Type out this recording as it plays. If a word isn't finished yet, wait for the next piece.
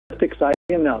exciting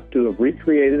enough to have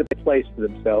recreated a place for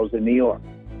themselves in New York.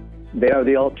 They are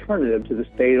the alternative to the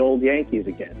state-old Yankees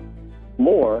again.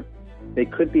 More, they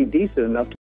could be decent enough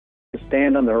to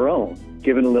stand on their own,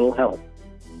 given a little help.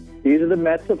 These are the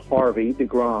Mets of Harvey,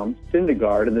 DeGrom,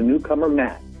 Syndergaard, and the newcomer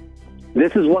Matt.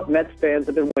 This is what Mets fans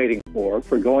have been waiting for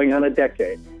going on a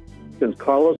decade, since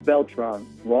Carlos Beltran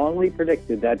wrongly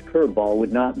predicted that curveball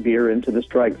would not veer into the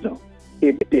strike zone.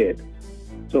 It did.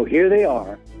 So here they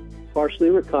are, partially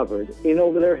recovered, in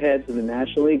over their heads in the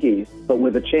National League East, but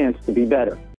with a chance to be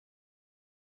better.